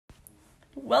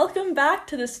Welcome back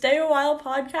to the Stay a While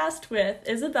podcast with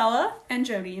Isabella and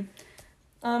Jody.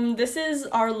 This is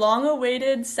our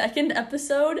long-awaited second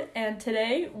episode, and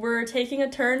today we're taking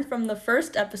a turn from the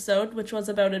first episode, which was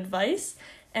about advice,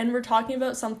 and we're talking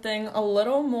about something a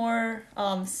little more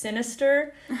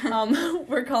sinister.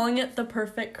 We're calling it the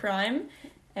perfect crime,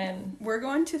 and we're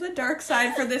going to the dark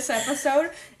side for this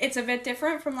episode. It's a bit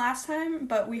different from last time,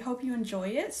 but we hope you enjoy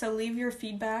it. So leave your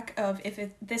feedback of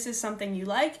if this is something you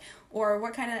like or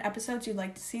what kind of episodes you'd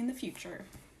like to see in the future.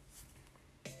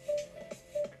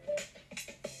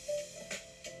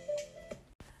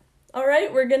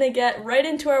 Alright, we're going to get right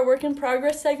into our work in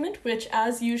progress segment, which,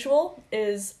 as usual,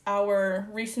 is our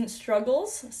recent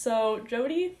struggles. So,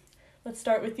 Jody, let's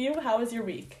start with you. How was your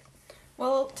week?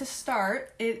 Well, to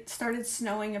start, it started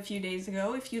snowing a few days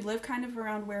ago. If you live kind of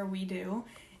around where we do,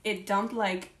 it dumped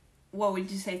what would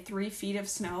you say, 3 feet of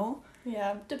snow?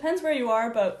 Yeah, depends where you are,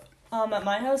 but at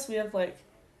my house we have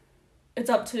it's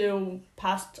up to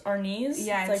past our knees.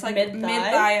 Yeah, it's like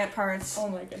mid-thigh at parts. Oh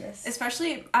my goodness.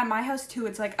 Especially at my house too,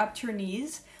 it's up to your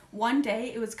knees. One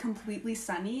day it was completely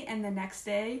sunny, and the next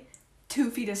day 2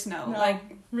 feet of snow. No,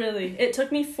 really. It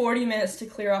took me 40 minutes to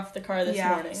clear off the car this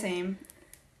morning. Yeah, same.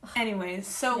 Anyways,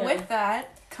 so with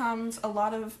that comes a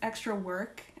lot of extra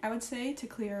work, I would say, to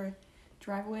clear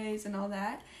driveways and all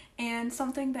that. And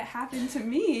something that happened to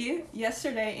me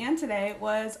yesterday and today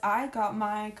was I got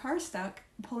my car stuck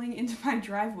pulling into my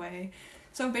driveway.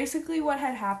 So basically what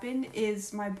had happened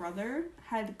is my brother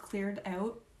had cleared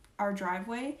out our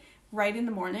driveway right in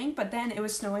the morning, but then it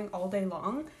was snowing all day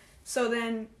long. So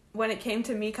then when it came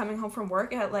to me coming home from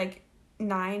work at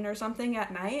 9 or something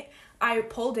at night, I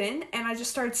pulled in and I just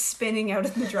started spinning out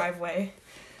in the driveway.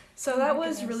 So that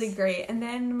was really great. And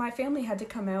then my family had to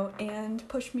come out and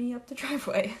push me up the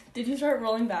driveway. Did you start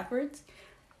rolling backwards?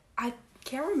 I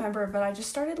can't remember, but I just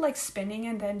started spinning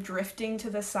and then drifting to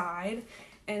the side,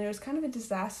 and it was kind of a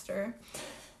disaster.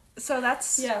 So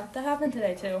that's... Yeah, that happened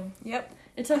today too. Yep.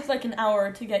 It took an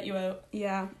hour to get you out.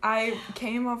 Yeah, I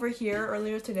came over here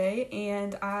earlier today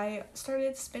and I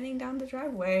started spinning down the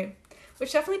driveway,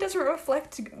 which definitely doesn't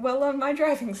reflect well on my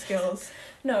driving skills.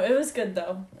 No, it was good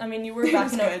though. I mean, you were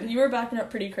backing up. You were backing up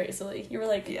pretty crazily. You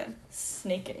were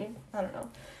snaking. I don't know.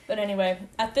 But anyway,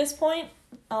 at this point,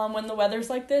 when the weather's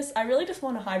like this, I really just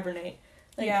want to hibernate.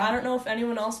 I don't know if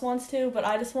anyone else wants to, but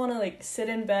I just want to sit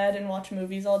in bed and watch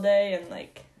movies all day and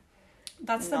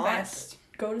that's the best.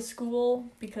 Go to school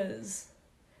because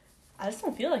I just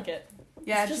don't feel like it.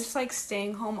 Yeah, just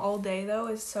staying home all day though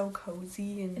is so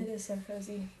cozy. And it is so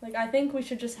cozy. I think we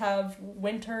should just have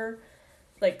winter,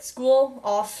 school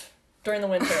off during the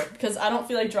winter because I don't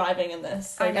feel like driving in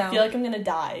this. I feel like I'm gonna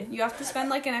die. You have to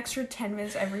spend an extra 10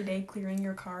 minutes every day clearing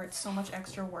your car. It's so much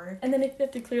extra work. And then if you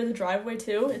have to clear the driveway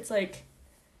too, it's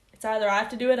either I have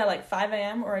to do it at 5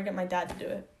 a.m. or I get my dad to do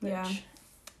it. Which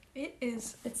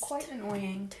it's quite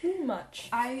annoying. Too much.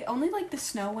 I only like the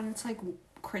snow when it's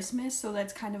Christmas, so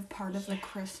that's kind of part of the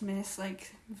Christmas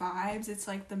vibes. It's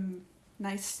the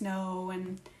nice snow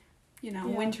and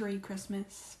wintry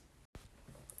Christmas.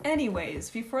 Anyways,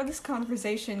 before this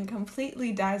conversation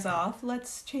completely dies off,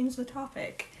 let's change the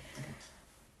topic.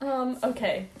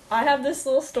 Okay. I have this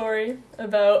little story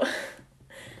about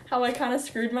how I kind of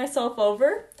screwed myself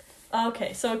over.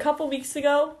 Okay, so a couple weeks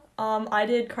ago, I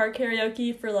did car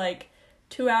karaoke for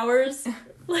 2 hours,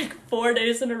 4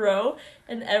 days in a row,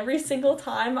 and every single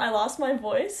time I lost my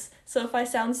voice. So if I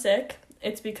sound sick,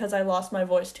 it's because I lost my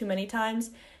voice too many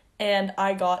times, and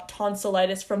I got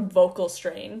tonsillitis from vocal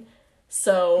strain.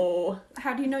 So...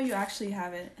 How do you know you actually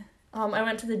have it? I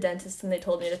went to the dentist and they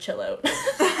told me to chill out.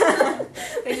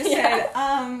 They just said,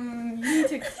 you need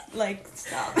to,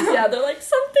 stop. Yeah, they're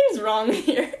something's wrong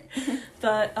here.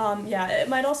 But, it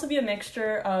might also be a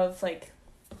mixture of,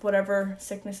 whatever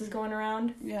sickness is going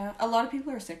around. Yeah, a lot of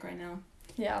people are sick right now.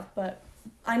 Yeah, but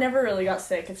I never really got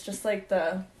sick. It's just,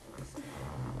 the...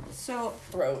 So,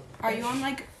 throat. Are you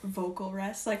on, vocal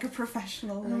rest, a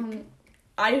professional,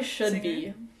 I should singer?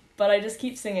 be. But I just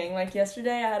keep singing.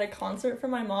 Yesterday, I had a concert for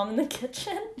my mom in the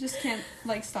kitchen. Just can't,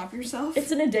 stop yourself?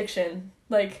 It's an addiction.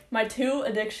 My 2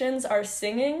 addictions are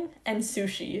singing and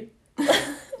sushi.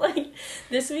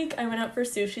 This week, I went out for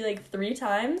sushi, 3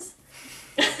 times.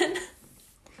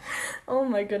 Oh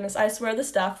my goodness. I swear the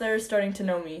staff there is starting to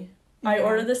know me. Yeah. I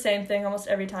order the same thing almost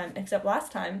every time, except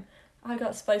last time, I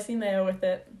got spicy mayo with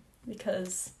it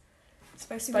because...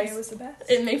 Spicy mayo was the best.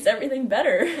 It makes everything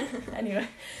better. Anyway.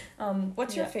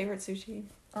 What's your favorite sushi?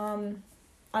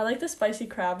 I like the spicy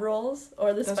crab rolls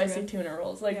or the spicy tuna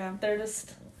rolls.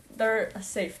 They're a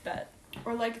safe bet.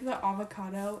 Or like the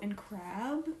avocado and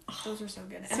crab. Those are so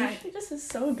good. And Sushi just is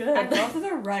so good. I love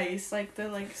the rice, like the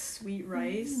like sweet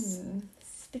rice.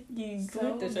 Sticky,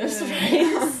 So delicious good.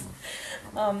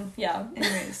 rice. Yeah.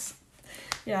 Anyways.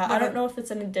 Yeah, I don't know if it's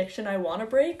an addiction I want to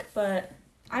break, but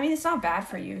I mean, it's not bad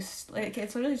for you. Like,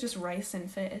 it's literally just rice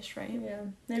and fish, right? yeah.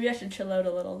 Maybe I should chill out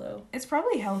a little, though. It's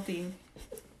probably healthy.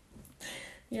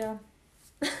 Yeah.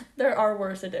 There are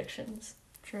worse addictions.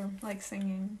 True. Like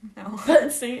singing. No.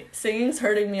 But singing's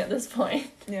hurting me at this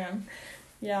point. Yeah.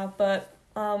 Yeah, but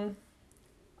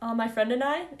my friend and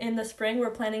I, in the spring, we're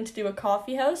planning to do a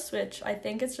coffee house, which I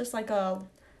think it's just like a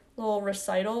little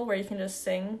recital where you can just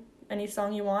sing any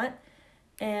song you want.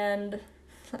 And,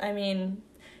 I mean,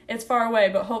 it's far away,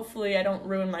 but hopefully I don't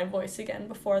ruin my voice again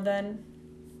before then.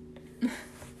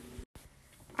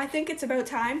 I think it's about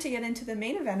time to get into the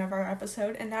main event of our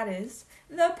episode, and that is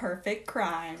the perfect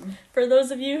crime. For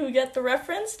those of you who get the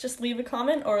reference, just leave a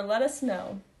comment or let us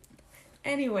know.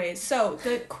 Anyways, so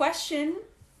the question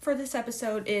for this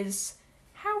episode is,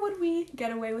 how would we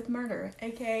get away with murder?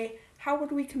 AKA, how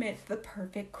would we commit the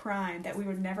perfect crime that we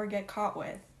would never get caught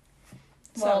with?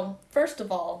 Well, first of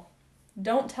all,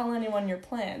 don't tell anyone your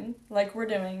plan, like we're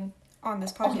doing on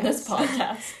this on this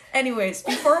podcast. Anyways,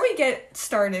 before we get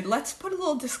started, let's put a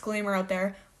little disclaimer out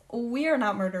there. We are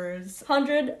not murderers.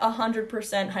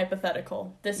 100%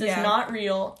 hypothetical. This is not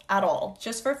real at all.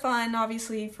 Just for fun,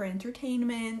 obviously, for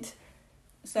entertainment.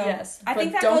 So, yes, I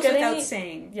think that goes without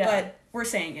saying, but we're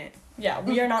saying it. Yeah,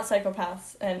 we are not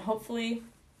psychopaths, and hopefully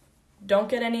don't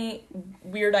get any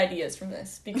weird ideas from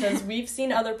this, because we've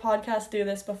seen other podcasts do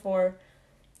this before.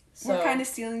 So we're kind of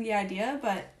stealing the idea,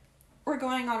 but we're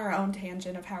going on our own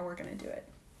tangent of how we're going to do it.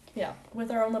 Yeah,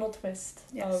 with our own little twist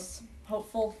of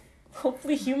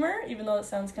hopefully humor, even though it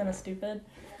sounds kind of stupid.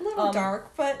 A little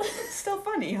dark, but still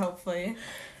funny, hopefully.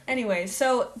 Anyway,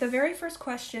 so the very first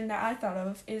question that I thought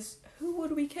of is, who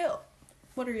would we kill?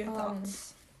 What are your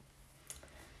thoughts?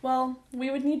 Well, we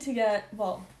would need to get...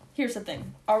 Well, here's the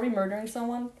thing. Are we murdering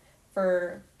someone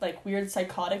for, like, weird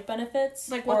psychotic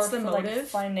benefits? Like, what's the for, motive? Like,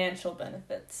 financial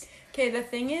benefits? Okay, the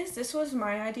thing is, this was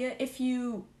my idea. If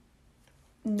you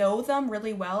know them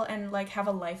really well and, like, have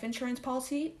a life insurance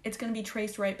policy, it's going to be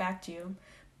traced right back to you.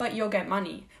 But you'll get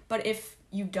money. But if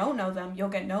you don't know them, you'll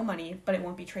get no money, but it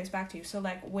won't be traced back to you. So,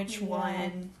 like, which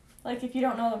one... Like, if you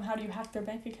don't know them, how do you hack their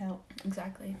bank account?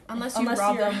 Exactly. Unless you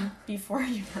rob them before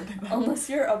you murder them. Unless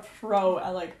you're a pro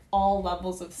at, like, all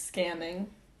levels of scamming.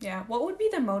 Yeah. What would be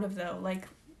the motive, though? Like,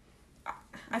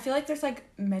 I feel like there's, like,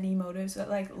 many motives that,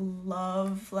 like,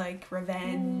 love, like,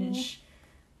 revenge,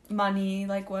 money.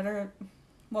 Like, what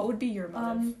would be your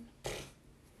motive?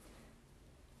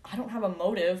 I don't have a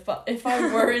motive, but if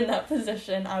I were in that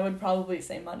position, I would probably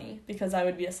say money, because I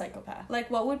would be a psychopath.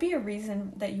 Like, what would be a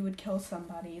reason that you would kill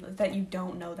somebody that you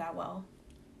don't know that well?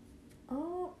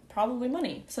 Oh, probably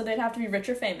money. So they'd have to be rich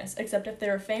or famous. Except if they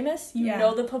were famous, you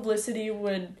know the publicity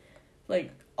would,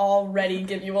 like, already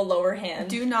give you a lower hand.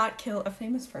 Do not kill a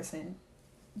famous person.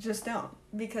 Just don't,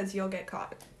 because you'll get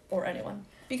caught. Or anyone.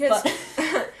 Because...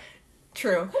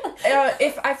 True.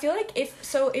 If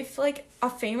like a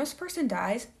famous person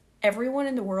dies, everyone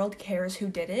in the world cares who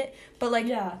did it. But like,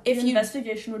 if the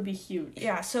investigation would be huge.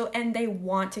 Yeah. So, and they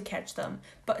want to catch them.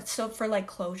 But so for like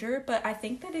closure. But I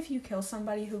think that if you kill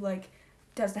somebody who like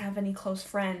doesn't have any close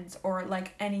friends or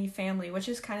like any family, which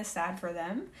is kind of sad for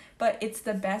them, but it's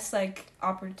the best like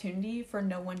opportunity for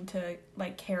no one to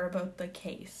like care about the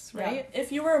case, right? Yeah.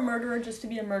 If you were a murderer just to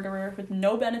be a murderer with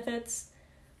no benefits.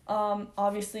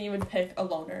 Obviously you would pick a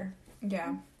loner.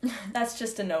 Yeah. That's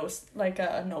just a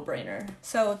no-brainer.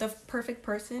 So the perfect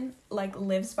person, like,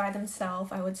 lives by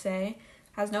themselves, I would say.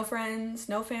 Has no friends,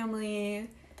 no family.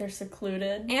 They're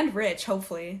secluded. And rich,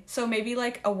 hopefully. So maybe,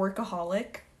 like, a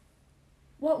workaholic.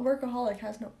 What workaholic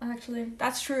has no... Actually...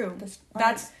 That's true.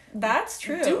 That's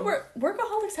true. Do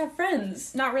workaholics have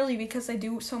friends? Not really, because they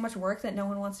do so much work that no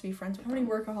one wants to be friends with them. How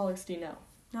many workaholics do you know?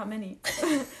 Not many.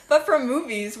 But from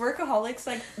movies, workaholics,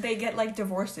 like, they get, like,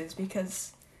 divorces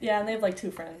because... Yeah, and they have, like, 2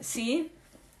 friends. See?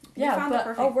 Yeah, but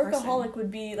a workaholic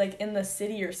would be, like, in the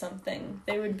city or something.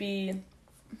 They would be,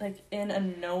 like, in a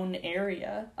known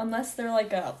area. Unless they're,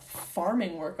 like, a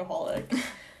farming workaholic.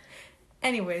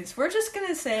 Anyways, we're just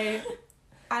gonna say...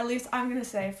 At least I'm gonna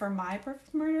say, for my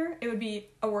perfect murder, it would be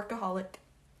a workaholic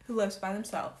who lives by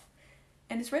themselves.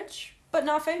 And is rich, but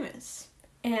not famous.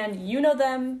 And you know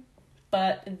them...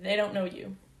 but they don't know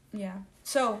you. Yeah.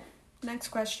 So, next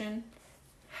question.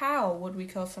 How would we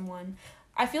kill someone?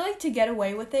 I feel like to get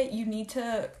away with it, you need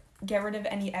to get rid of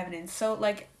any evidence. So,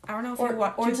 like, I don't know if you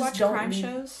watch crime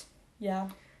shows? Yeah.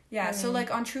 Yeah, so,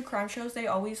 like, on true crime shows, they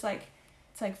always, like,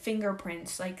 it's, like,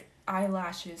 fingerprints. Like,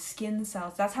 eyelashes, skin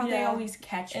cells. That's how they always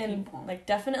catch people. Like,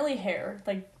 definitely hair.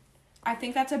 Like, I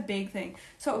think that's a big thing.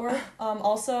 So, or,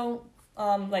 also,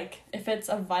 like, if it's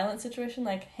a violent situation,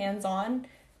 like, hands-on,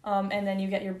 and then you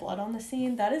get your blood on the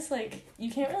scene, that is, like,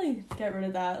 you can't really get rid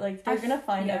of that. Like, they're gonna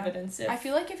find evidence. I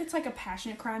feel like if it's, like, a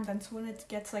passionate crime, that's when it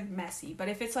gets, like, messy. But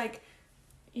if it's, like,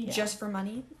 just for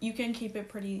money, you can keep it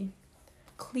pretty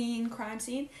clean crime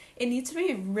scene. It needs to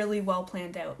be really well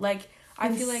planned out. Like,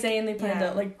 I feel like insanely planned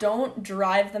out. Like, don't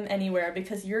drive them anywhere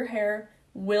because your hair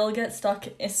will get stuck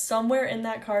somewhere in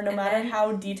that car no matter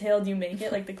how detailed you make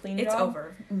it, like the clean job. It's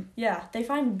over. Yeah, they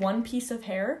find one piece of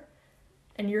hair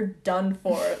and you're done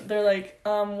for. They're like,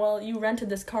 well, you rented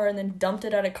this car and then dumped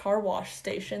it at a car wash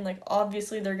station. Like,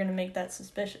 obviously they're gonna make that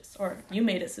suspicious, or you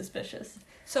made it suspicious.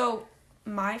 So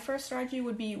my first strategy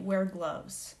would be wear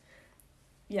gloves.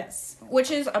 Yes.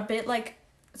 Which is a bit, like,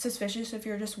 suspicious if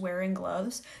you're just wearing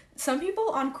gloves. Some people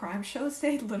on crime shows,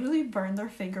 they literally burn their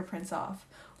fingerprints off,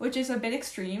 which is a bit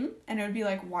extreme, and it would be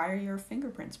like, why are your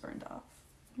fingerprints burned off?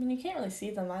 I mean, you can't really see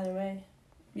them either way.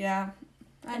 Yeah.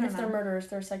 And if they're murderers,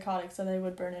 they're psychotic, so they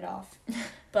would burn it off.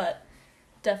 But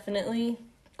definitely,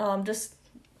 just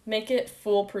make it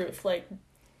foolproof. Like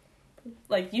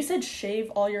you said, shave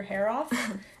all your hair off.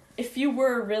 If you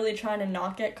were really trying to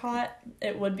not get caught,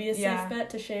 it would be a safe bet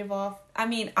to shave off. I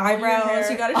mean,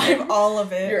 eyebrows, you gotta shave all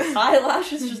of it. Your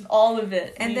eyelashes, just all of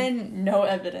it. And then no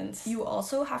evidence. You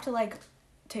also have to, like,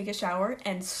 take a shower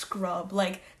and scrub.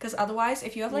 Like, because otherwise,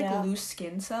 if you have, like, loose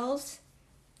skin cells,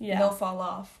 they'll fall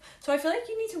off. So I feel like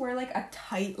you need to wear, like, a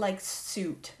tight, like,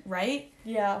 suit, right?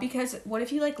 Yeah. Because what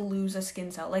if you, like, lose a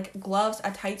skin cell? Like, gloves,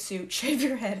 a tight suit, shave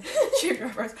your head, shave your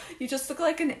eyebrows. You just look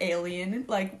like an alien.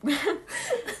 Like...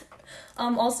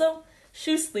 Also,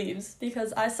 shoe sleeves,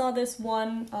 because I saw this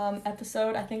one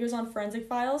episode, I think it was on Forensic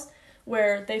Files,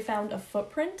 where they found a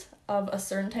footprint of a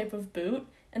certain type of boot,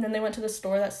 and then they went to the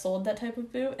store that sold that type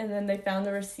of boot, and then they found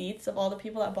the receipts of all the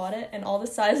people that bought it, and all the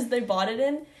sizes they bought it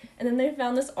in, and then they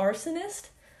found this arsonist.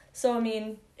 So, I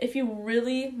mean, if you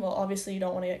really, well, obviously you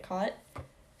don't want to get caught,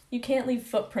 you can't leave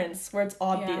footprints where it's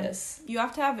obvious. Yeah. You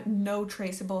have to have no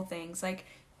traceable things, like...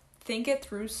 Think it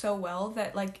through so well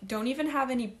that, like, don't even have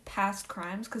any past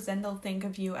crimes, because then they'll think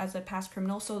of you as a past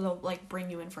criminal, so they'll, like, bring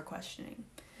you in for questioning.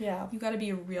 Yeah. You gotta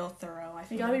be real thorough, I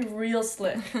feel. You gotta be real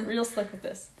slick. Real slick with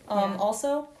this.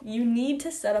 Also, you need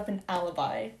to set up an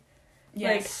alibi.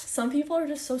 Yes. Like, some people are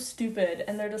just so stupid,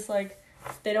 and they're just, like,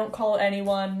 they don't call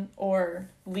anyone or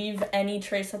leave any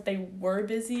trace that they were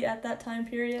busy at that time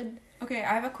period. Okay,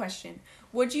 I have a question.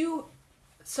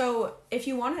 So, if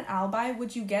you want an alibi,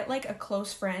 would you get, like, a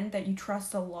close friend that you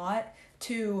trust a lot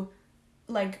to,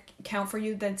 like, count for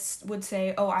you that would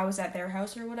say, oh, I was at their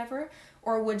house or whatever?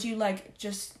 Or would you, like,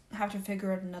 just have to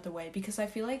figure out another way? Because I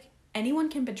feel like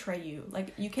anyone can betray you.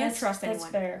 Like, you can't trust anyone.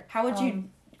 That's fair. How would you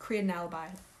create an alibi?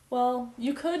 Well,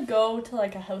 you could go to,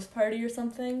 like, a house party or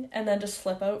something and then just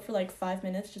slip out for, like, 5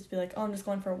 minutes. Just be like, oh, I'm just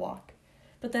going for a walk.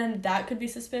 But then that could be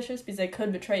suspicious because they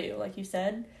could betray you, like you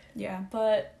said. Yeah.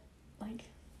 But, like...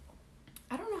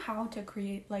 I don't know how to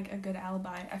create, like, a good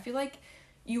alibi. I feel like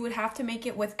you would have to make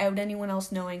it without anyone else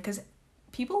knowing, because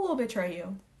people will betray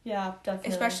you. Yeah,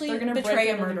 definitely. Especially they're gonna betray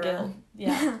a under murderer. The guilt.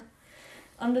 Yeah.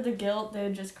 Under the guilt, they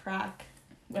would just crack,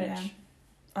 which,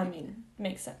 I mean,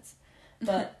 makes sense.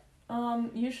 But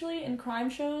usually in crime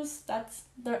shows, that's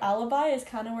their alibi is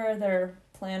kind of where their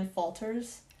plan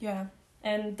falters. Yeah.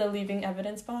 And the leaving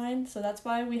evidence behind. So that's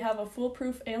why we have a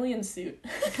foolproof alien suit.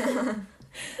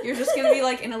 You're just gonna be,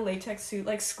 like, in a latex suit,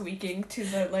 like, squeaking to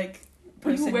the, like,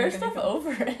 person. You wear stuff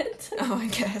over it. Oh, I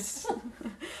guess.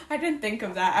 I didn't think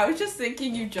of that. I was just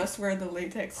thinking you just wear the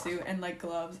latex suit and, like,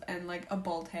 gloves and, like, a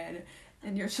bald head,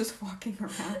 and you're just walking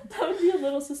around. That would be a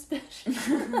little suspicious.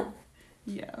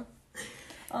 Yeah.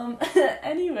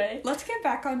 Anyway. Let's get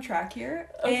back on track here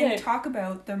and talk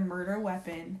about the murder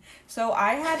weapon. So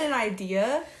I had an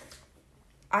idea...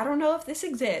 I don't know if this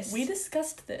exists. We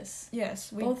discussed this.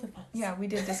 Yes. Both of us. Yeah, we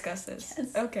did discuss this.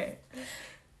 Yes. Okay.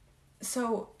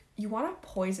 So, you want to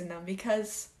poison them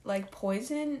because, like,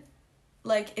 poison,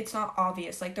 like, it's not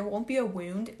obvious. Like, there won't be a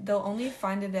wound. They'll only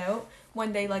find it out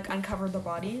when they, like, uncover the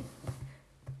body.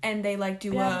 And they, like,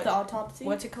 do the autopsy.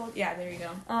 What's it called? Yeah, there you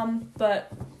go.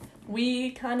 But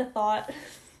we kind of thought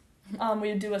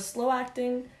we'd do a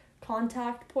slow-acting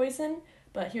contact poison.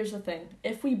 But here's the thing.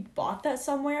 If we bought that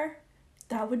somewhere...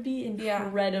 That would be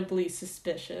incredibly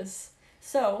suspicious.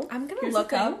 So, I'm gonna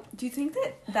look up. Do you think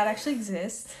that actually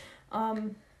exists?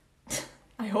 I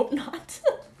hope not.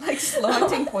 Like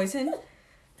slow-acting poison?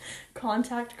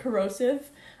 Contact corrosive.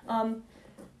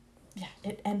 Yeah,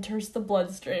 it enters the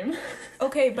bloodstream.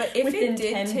 Okay, but if within it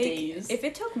did 10 days. If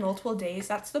it took multiple days,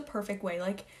 that's the perfect way.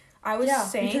 Like, I was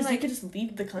saying, because like, you could just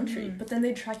leave the country, but then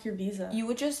they'd track your visa. You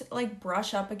would just, like,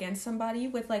 brush up against somebody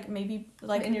with, like, maybe,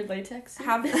 like... in your latex suit?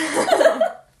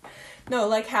 Have... No,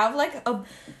 like, have, like, a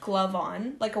glove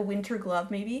on, like a winter glove,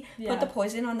 maybe. Put the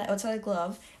poison on the outside of the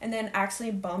glove, and then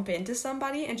actually bump into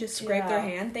somebody and just scrape their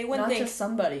hand. They wouldn't think... Not just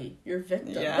somebody, your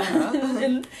victim.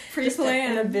 Yeah.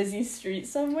 Pre-planned. In a busy street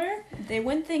somewhere. They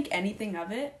wouldn't think anything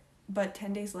of it, but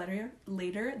 10 days later,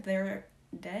 they're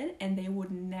dead, and they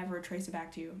would never trace it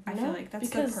back to you. I feel like that's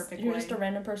the perfect way. You're just a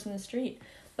random person in the street.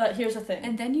 But here's the thing.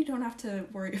 And then you don't have to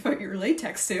worry about your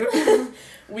latex suit.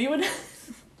 We would...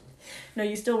 No,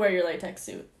 you still wear your latex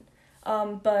suit.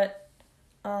 But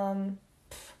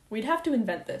we'd have to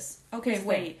invent this. Okay,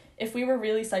 wait. If we were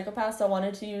really psychopaths that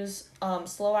wanted to use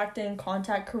slow-acting,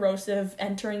 contact corrosive,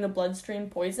 entering the bloodstream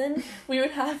poison, we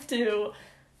would have to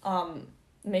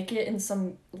make it in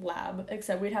some lab.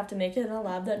 Except we'd have to make it in a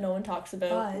lab that no one talks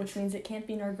about, which means it can't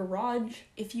be in our garage.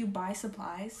 If you buy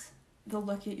supplies, they'll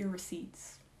look at your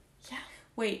receipts. Yeah.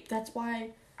 Wait. That's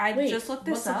why... I just looked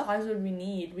this up. What supplies would we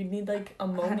need? We'd need, like,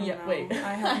 ammonia.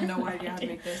 I have no idea how to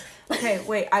make this. Okay,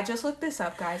 wait. I just looked this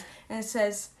up, guys. And it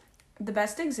says, the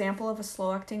best example of a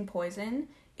slow-acting poison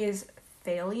is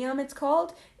thallium, it's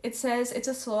called. It says it's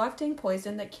a slow-acting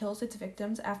poison that kills its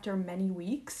victims after many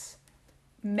weeks.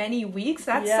 Many weeks?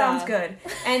 That sounds good.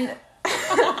 And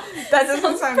that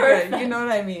doesn't sound good. You know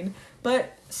what I mean?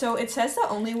 But, so it says the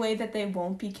only way that they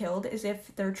won't be killed is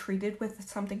if they're treated with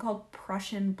something called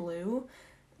Prussian blue,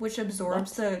 which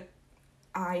absorbs the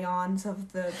ions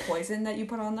of the poison that you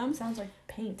put on them. Sounds like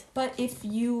paint. But if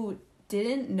you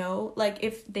didn't know, like,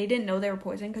 if they didn't know they were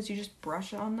poisoned because you just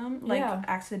brush on them, like,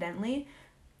 accidentally,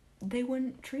 they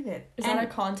wouldn't treat it. Is that a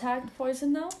contact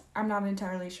poison, though? I'm not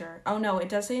entirely sure. Oh, no, it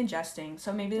does say ingesting,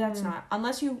 so maybe that's not.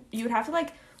 Unless you would have to,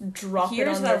 like, drop it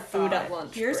on their food at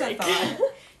lunch Here's break. a thought.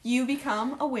 You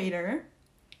become a waiter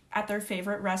at their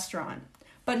favorite restaurant.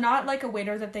 But not, like, a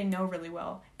waiter that they know really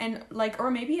well. And, like, or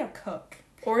maybe a cook.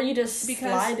 Or you just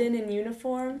slide in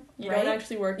uniform. You don't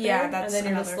actually work there. Yeah, that's and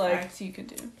then you're just like, fact you could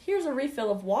do. Here's a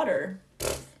refill of water.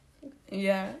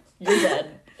 Yeah. You're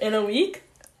dead. In a week,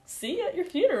 see you at your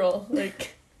funeral.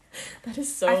 Like, that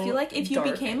is so I feel like if dark.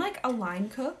 you became, like, a line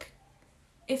cook,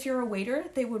 if you're a waiter,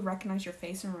 they would recognize your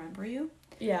face and remember you.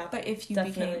 Yeah, but if you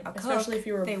became a cook, especially if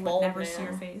you were they would never see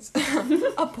your face.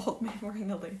 A bald man wearing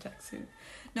a latex suit.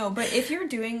 No, but if you're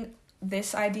doing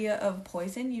this idea of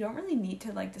poison, you don't really need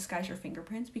to, like, disguise your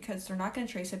fingerprints because they're not going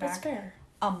to trace it back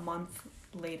a month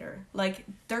later. Like,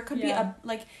 there could be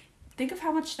like, think of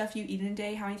how much stuff you eat in a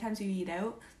day, how many times you eat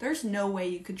out. There's no way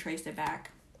you could trace it back.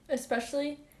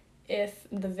 Especially if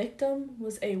the victim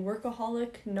was a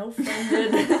workaholic,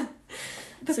 no-friended,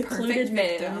 secluded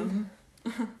man.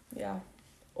 Yeah.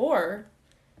 Or,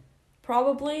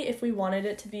 probably, if we wanted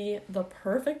it to be the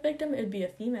perfect victim, it'd be a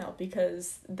female,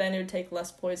 because then it would take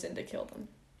less poison to kill them.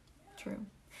 True.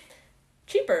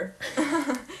 Cheaper.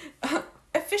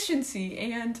 Efficiency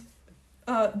and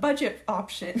budget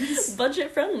options.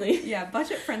 Budget-friendly. Yeah,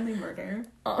 budget-friendly murder.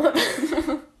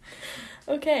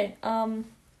 Okay,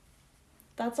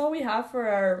 that's all we have for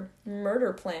our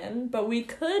murder plan, but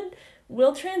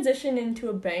we'll transition into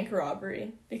a bank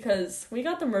robbery because we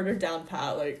got the murder down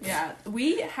pat. Like, yeah,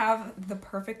 we have the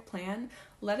perfect plan.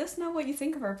 Let us know what you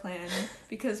think of our plan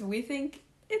because we think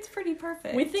it's pretty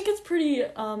perfect. We think it's pretty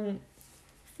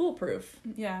foolproof.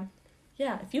 Yeah.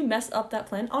 Yeah, if you mess up that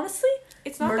plan, honestly,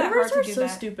 it's not that hard to do that. Murderers are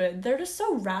so stupid. They're just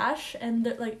so rash, and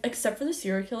they're like, except for the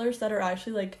serial killers that are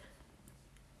actually like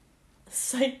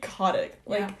psychotic.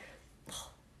 Like,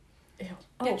 ew.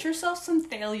 Get yourself some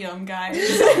thallium, guys.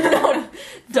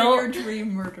 Don't. For your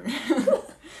dream murder.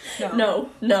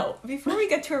 No. Before we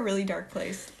get to a really dark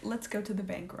place, let's go to the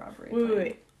bank robbery.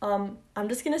 Wait. I'm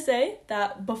just gonna say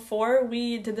that before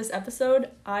we did this episode,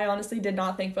 I honestly did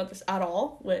not think about this at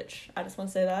all, which I just want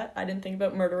to say that. I didn't think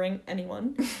about murdering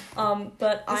anyone.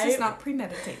 But this is not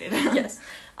premeditated. Yes.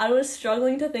 I was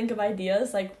struggling to think of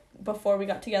ideas, like, before we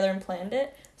got together and planned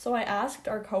it. So I asked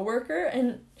our coworker,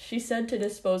 and she said to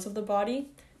dispose of the body,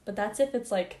 but that's if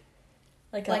it's like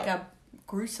a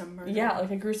gruesome murder. Yeah, like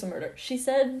a gruesome murder. She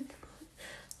said,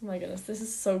 oh my goodness, this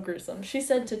is so gruesome. She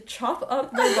said to chop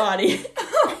up the body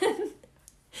and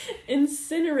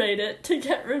incinerate it to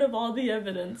get rid of all the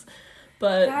evidence.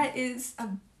 But that is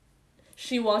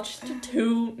she watched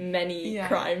too many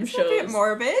crime shows. A bit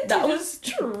morbid. That was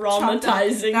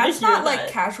traumatizing. That's not like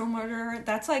casual murder.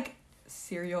 That's like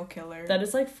serial killer. That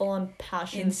is like full on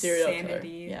passion serial killer.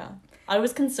 Yeah. I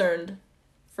was concerned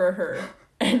for her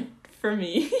and for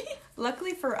me.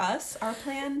 Luckily for us, our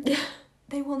plan,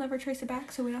 they will never trace it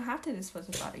back, so we don't have to dispose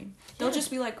of the body. They'll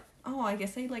just be like, oh, I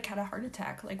guess they like had a heart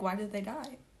attack. Like, why did they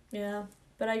die? Yeah.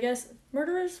 But I guess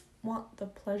murderers want the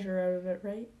pleasure out of it,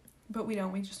 right? But we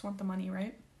don't. We just want the money,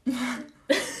 right?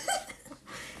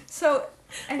 So,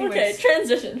 anyways. Okay,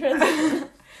 transition.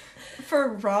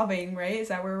 For robbing, right? Is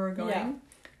that where we're going? Yeah.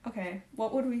 Okay,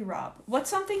 what would we rob? What's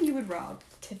something you would rob?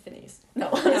 Tiffany's. No,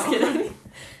 I'm just kidding.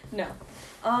 No.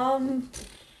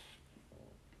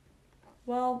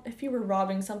 Well, if you were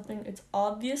robbing something, it's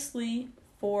obviously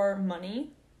for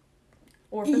money.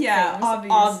 Or for things.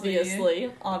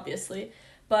 Obviously.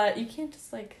 But you can't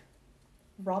just, like,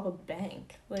 rob a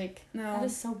bank. Like, no. That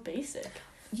is so basic.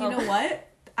 You know what?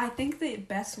 I think the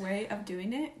best way of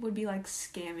doing it would be, like,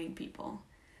 scamming people.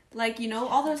 Like, you know,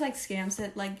 all those, like, scams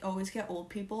that, like, always get old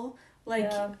people? Like,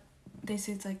 they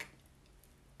say it's like,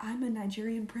 I'm a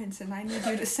Nigerian prince and I need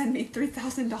you to send me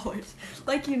 $3,000.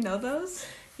 Like, you know those?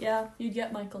 Yeah, you'd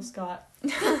get Michael Scott.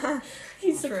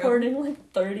 He's supporting,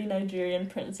 like, 30 Nigerian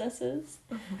princesses.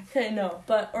 Okay, no,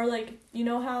 but, or, like, you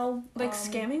know how... Like,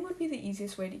 scamming would be the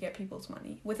easiest way to get people's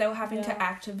money. Without having to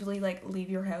actively, like, leave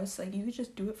your house. Like, you could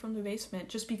just do it from the basement.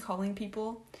 Just be calling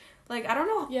people. Like, I don't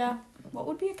know. Yeah. What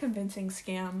would be a convincing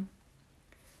scam?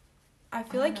 I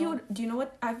feel like you would... Do you know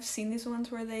what? I've seen these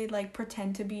ones where they, like,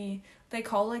 pretend to be... They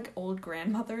call, like, old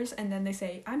grandmothers, and then they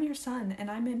say, I'm your son, and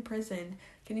I'm in prison.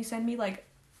 Can you send me, like,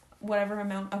 whatever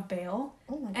amount of bail?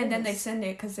 Oh my and then they send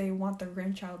it because they want their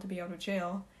grandchild to be out of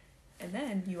jail. And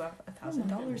then you have $1,000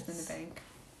 in the bank.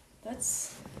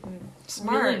 That's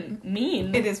smart. Really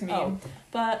mean. It is mean. Oh,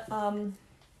 but,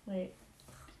 wait.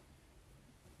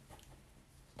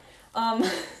 Oh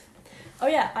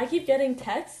yeah, I keep getting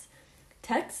texts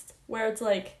where it's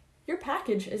like, your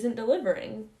package isn't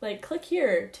delivering. Like, click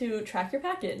here to track your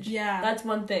package. Yeah. That's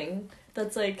one thing.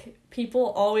 That's like, people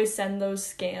always send those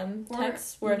scam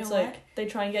texts where it's like, they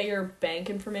try and get your bank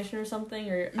information or something,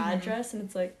 or your address, and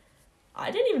it's like, I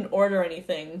didn't even order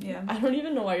anything. Yeah. I don't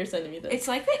even know why you're sending me this. It's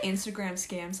like the Instagram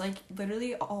scams. Like,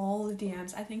 literally all the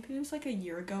DMs. I think it was like a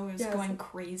year ago. It was going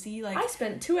crazy. Like, I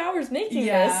spent 2 hours making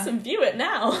this and view it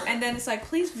now. And then it's like,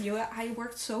 please view it. I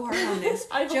worked so hard on this.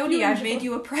 Jody, I've made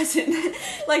you a present.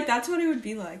 Like, that's what it would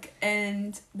be like.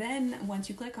 And then once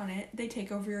you click on it, they take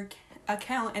over your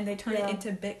account and they turn it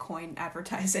into Bitcoin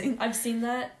advertising. I've seen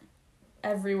that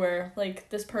everywhere. Like,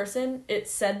 this person, it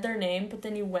said their name, but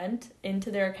then you went into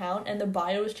their account and the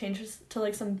bio was changed to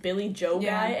like some Billy Joe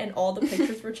guy, and all the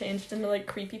pictures were changed into like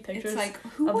creepy pictures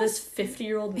of this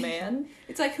 50-year-old man.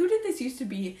 It's like, who did this used to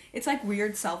be? It's like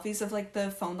weird selfies of like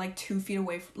the phone like 2 feet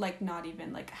away, like not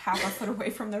even like half a foot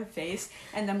away from their face,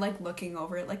 and them like looking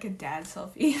over it like a dad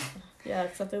selfie. Yeah,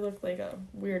 except they look like a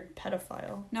weird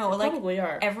pedophile. No, they like, probably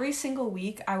are. Every single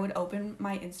week I would open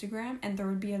my Instagram and there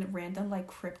would be a random like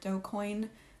crypto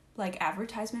coin like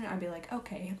advertisement, and I'd be like,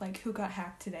 okay, like, who got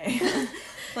hacked today?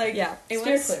 Like, yeah, it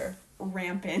was clear.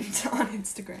 Rampant on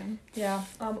Instagram. Yeah.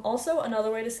 Also, another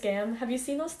way to scam, have you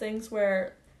seen those things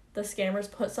where the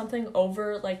scammers put something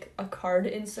over like a card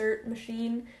insert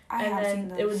machine, and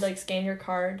then it would like scan your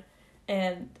card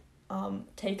and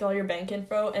take all your bank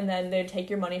info, and then they'd take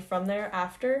your money from there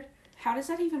after? How does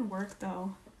that even work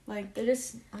though? Like, they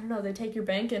just, I don't know, they take your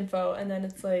bank info, and then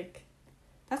it's like,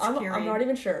 that's scary. I'm not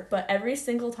even sure, but every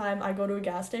single time I go to a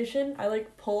gas station, I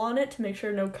like pull on it to make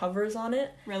sure no cover's on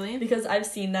it. Really? Because I've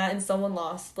seen that and someone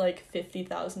lost like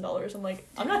 $50,000. I'm like,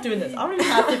 I'm not doing this. I don't even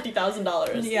have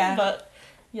 $50,000. Yeah. But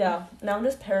yeah, now I'm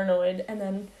just paranoid. And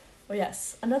then, oh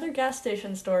yes, another gas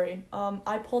station story.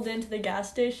 I pulled into the gas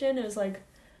station. It was like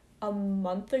a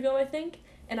month ago, I think.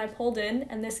 And I pulled in,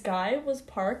 and this guy was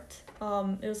parked.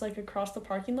 It was, like, across the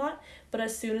parking lot. But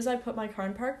as soon as I put my car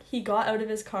in park, he got out of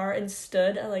his car and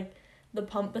stood at, like, the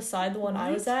pump beside the one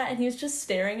I was at. And he was just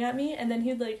staring at me. And then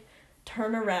he'd, like,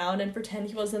 turn around and pretend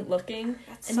he wasn't looking.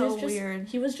 That's and so weird.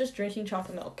 He was just drinking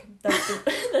chocolate milk.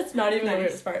 That's not even the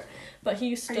weirdest part. But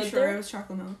he stood there. Are you sure it was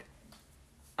chocolate milk?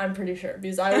 I'm pretty sure.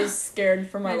 Because I was scared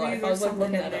for my life. I was, like,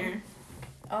 looking at him.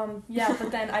 Yeah,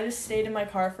 but then I just stayed in my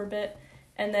car for a bit.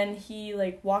 And then he,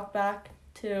 like, walked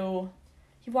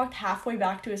halfway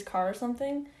back to his car or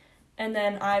something. And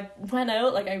then I ran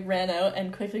out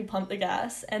and quickly pumped the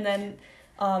gas. And then,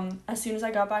 as soon as I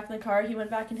got back in the car, he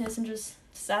went back in his and just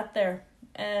sat there.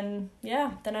 And,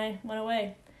 yeah, then I went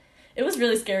away. It was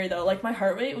really scary, though. Like, my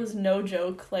heart rate was no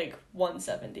joke, like,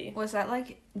 170. Was that,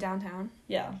 like, downtown?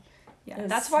 Yeah. Yeah,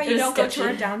 that's why you don't go to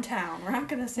our downtown. We're not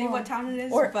going to say what town it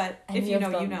is, but if you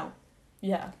know, you know.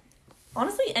 Yeah.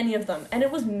 Honestly, any of them. And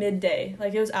it was midday.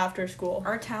 Like, it was after school.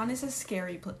 Our town is a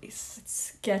scary place. It's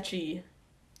sketchy.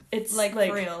 It's, like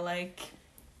for real, like...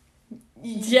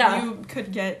 Yeah. You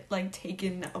could get, like,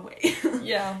 taken away.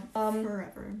 Yeah.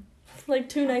 Forever. like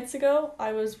 2 nights ago,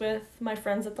 I was with my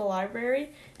friends at the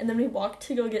library, and then we walked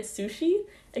to go get sushi,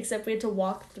 except we had to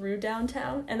walk through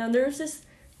downtown, and then there was this,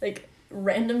 like,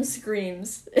 random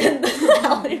screams in the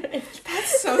alleyway.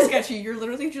 That's so sketchy. You're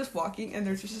literally just walking, and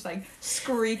there's just, like,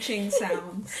 screeching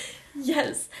sounds.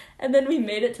 Yes, and then we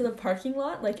made it to the parking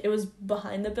lot, like, it was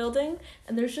behind the building,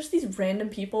 and there's just these random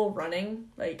people running,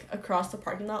 like, across the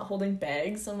parking lot holding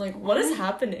bags. I'm like, what is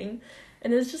happening?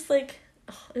 And it was just, like,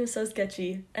 it was so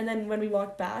sketchy. And then when we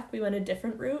walked back, we went a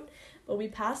different route, but we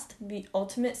passed the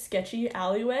ultimate sketchy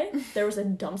alleyway. There was a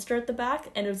dumpster at the back,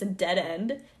 and it was a dead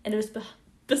end, and it was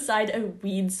beside a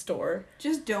weed store.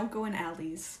 Just don't go in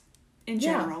alleys. In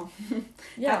general.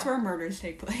 Yeah. That's where murders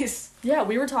take place. Yeah,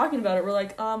 we were talking about it. We're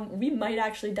like, we might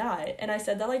actually die. And I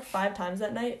said that like 5 times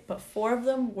that night, but 4 of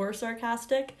them were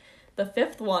sarcastic. The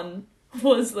 5th one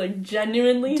was like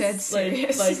genuinely dead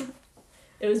serious. Like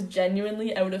it was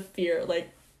genuinely out of fear.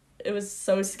 Like it was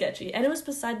so sketchy. And it was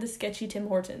beside the sketchy Tim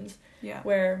Hortons. Yeah.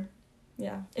 Where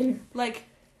like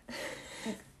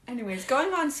anyways,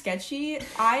 going on sketchy,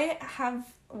 I have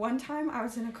one time I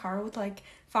was in a car with like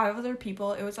 5 other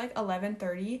people. It was like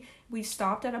 11:30. We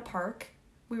stopped at a park.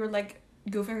 We were like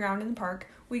goofing around in the park.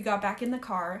 We got back in the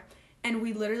car and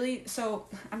we literally, so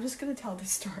I'm just gonna tell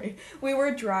this story. We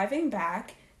were driving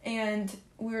back and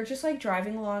we were just like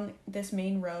driving along this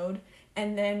main road,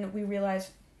 and then we realized,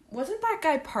 wasn't that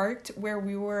guy parked where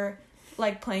we were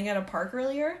like playing at a park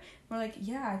earlier? We're like,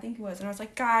 yeah, I think it was. And I was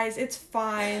like, guys, it's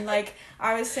fine. Like,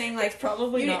 I was saying, like,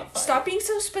 probably not fine. Stop being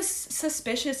so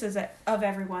suspicious of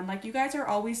everyone. Like, you guys are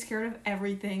always scared of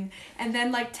everything. And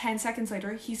then, like, 10 seconds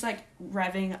later, he's, like,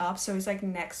 revving up. So he's, like,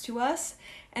 next to us.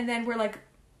 And then we're like,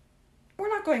 we're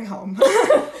not going home.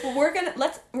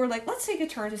 Let's take a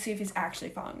turn to see if he's actually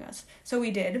following us. So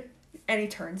we did. And he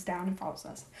turns down and follows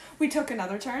us. We took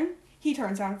another turn. He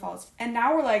turns down and follows. And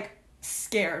now we're, like,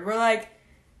 scared. We're like,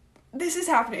 this is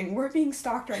happening. We're being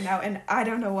stalked right now, and I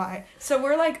don't know why. So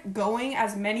we're, like, going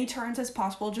as many turns as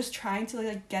possible, just trying to,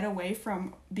 like, get away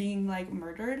from being, like,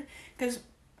 murdered. Because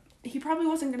he probably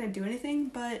wasn't going to do anything,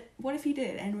 but what if he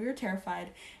did? And we were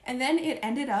terrified. And then it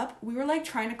ended up, we were, like,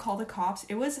 trying to call the cops.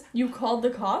 It was... You called the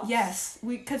cops? Yes.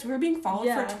 Because we were being followed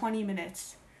for 20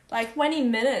 minutes. Like, 20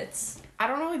 minutes? I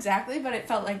don't know exactly, but it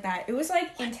felt like that. It was,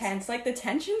 like, intense. Like, the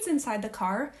tensions inside the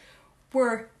car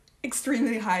were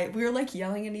extremely high. We were like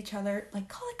yelling at each other, like,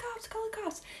 call the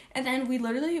cops. And then we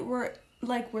literally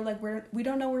we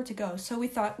don't know where to go. So we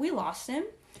thought we lost him.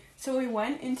 So we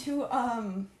went into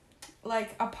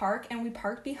like a park, and we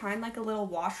parked behind like a little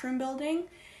washroom building,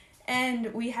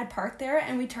 and we had parked there,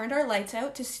 and we turned our lights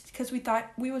out because we thought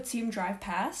we would see him drive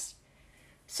past.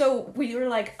 So we were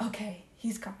like, okay,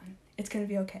 he's gone. It's gonna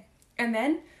be okay. And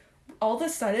then all of a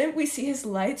sudden we see his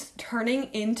lights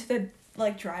turning into the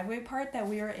like driveway part that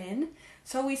we were in.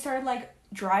 So we started like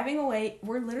driving away.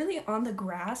 We're literally on the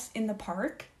grass in the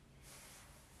park,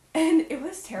 and it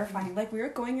was terrifying. Like, we were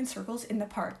going in circles in the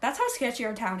park. That's how sketchy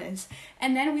our town is.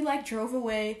 And then we like drove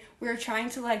away. We were trying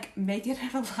to like make it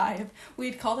alive.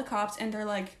 We'd call the cops, and they're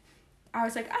like, I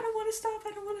was like, I don't want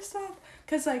to stop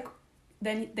because like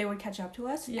then they would catch up to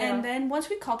us. Yeah. And then once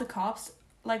we called the cops,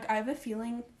 like, I have a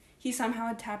feeling he somehow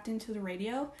had tapped into the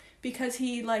radio, because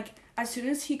he, like, as soon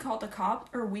as he called the cops,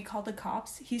 or we called the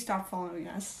cops, he stopped following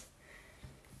us.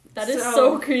 That is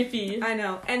so creepy. I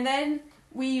know. And then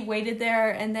we waited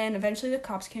there, and then eventually the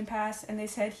cops came past, and they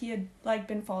said he had, like,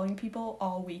 been following people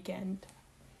all weekend.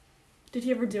 Did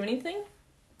he ever do anything?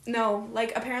 No,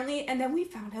 like, apparently, and then we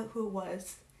found out who it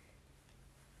was.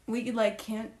 We, like,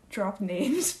 can't drop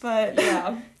names, but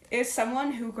yeah, it's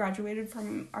someone who graduated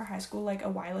from our high school, like, a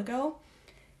while ago.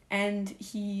 And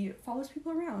he follows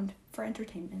people around for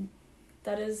entertainment.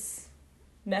 That is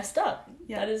messed up.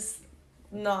 Yeah. That is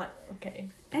not okay.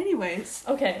 Anyways.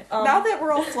 Okay. Now that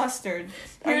we're all flustered,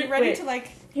 are you ready to,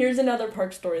 like... Here's another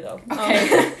park story, though.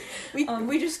 Okay.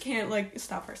 We just can't, like,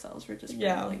 stop ourselves. We're just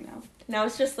rambling now. Now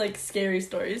it's just, like, scary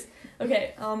stories.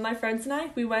 Okay, my friends and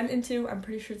I, we went into... I'm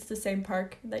pretty sure it's the same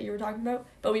park that you were talking about.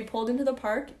 But we pulled into the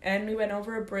park, and we went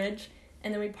over a bridge,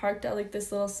 and then we parked at, like,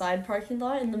 this little side parking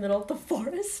lot in the middle of the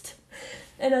forest.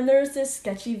 And then there was this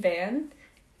sketchy van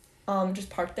just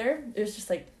parked there. It was just,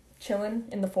 like, chilling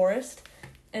in the forest.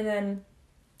 And then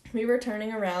we were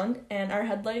turning around, and our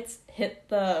headlights hit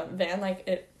the van, like,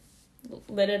 it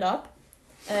lit it up.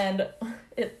 And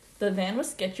the van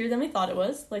was sketchier than we thought it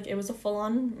was. Like, it was a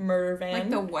full-on murder van. Like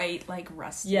the white, like,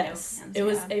 rusty Yes, vans, it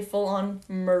was a full-on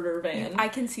murder van. I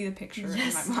can see the picture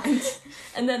in my mind.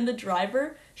 And then the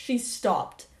driver, she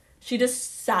stopped. She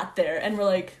just sat there, and we're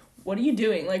like, what are you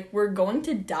doing? Like, we're going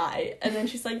to die. And then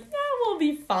she's like, yeah, we'll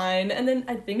be fine. And then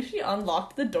I think she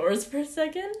unlocked the doors for a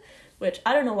second. which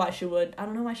I don't know why she would. I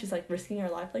don't know why she's, like, risking her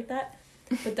life like that.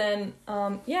 But then,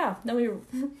 then we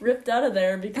ripped out of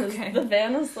there because the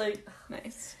van was, like...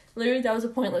 Nice. Literally, that was a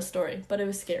pointless story, but it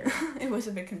was scary. It was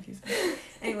a bit confusing.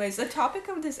 Anyways, the topic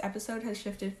of this episode has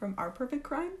shifted from our perfect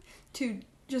crime to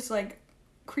just, like,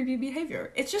 creepy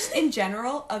behavior. It's just, in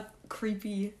general, a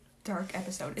creepy, dark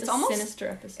episode. It's almost sinister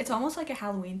episode. It's almost like a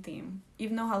Halloween theme,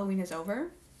 even though Halloween is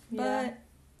over. But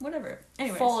whatever.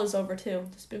 Anyways. Fall is over, too.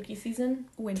 The spooky season.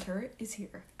 Winter is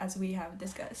here, as we have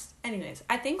discussed. Anyways,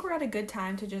 I think we're at a good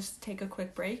time to just take a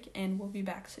quick break, and we'll be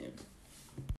back soon.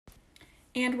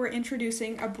 And we're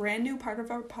introducing a brand new part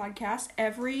of our podcast.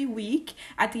 Every week,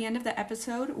 at the end of the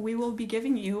episode, we will be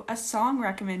giving you a song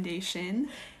recommendation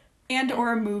and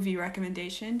or a movie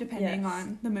recommendation, depending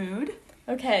on the mood.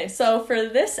 Okay, so for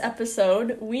this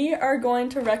episode, we are going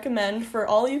to recommend for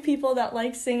all you people that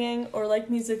like singing or like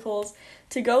musicals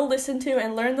to go listen to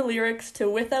and learn the lyrics to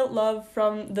Without Love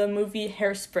from the movie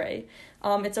Hairspray.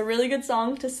 It's a really good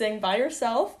song to sing by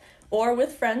yourself or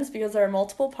with friends because there are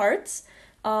multiple parts.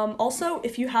 Also,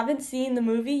 if you haven't seen the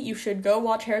movie, you should go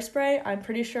watch Hairspray. I'm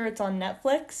pretty sure it's on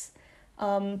Netflix.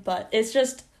 But it's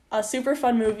just a super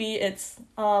fun movie. It's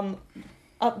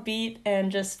upbeat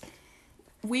and just...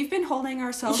 We've been holding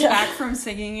ourselves back from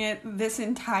singing it this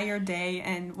entire day,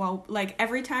 and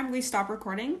every time we stop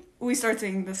recording, we start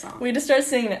singing the song. We just start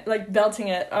singing it, like belting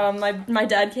it. My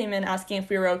dad came in asking if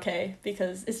we were okay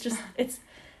because it's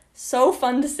so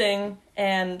fun to sing,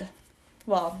 and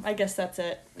well, I guess that's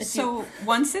it.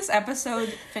 Once this episode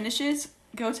finishes,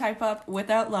 go type up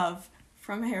Without Love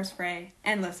from Hairspray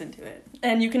and listen to it.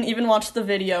 And you can even watch the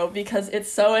video because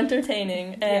it's so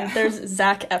entertaining, and there's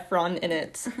Zac Efron in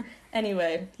it.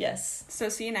 Anyway, yes. So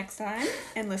see you next time,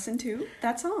 and listen to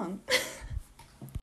that song.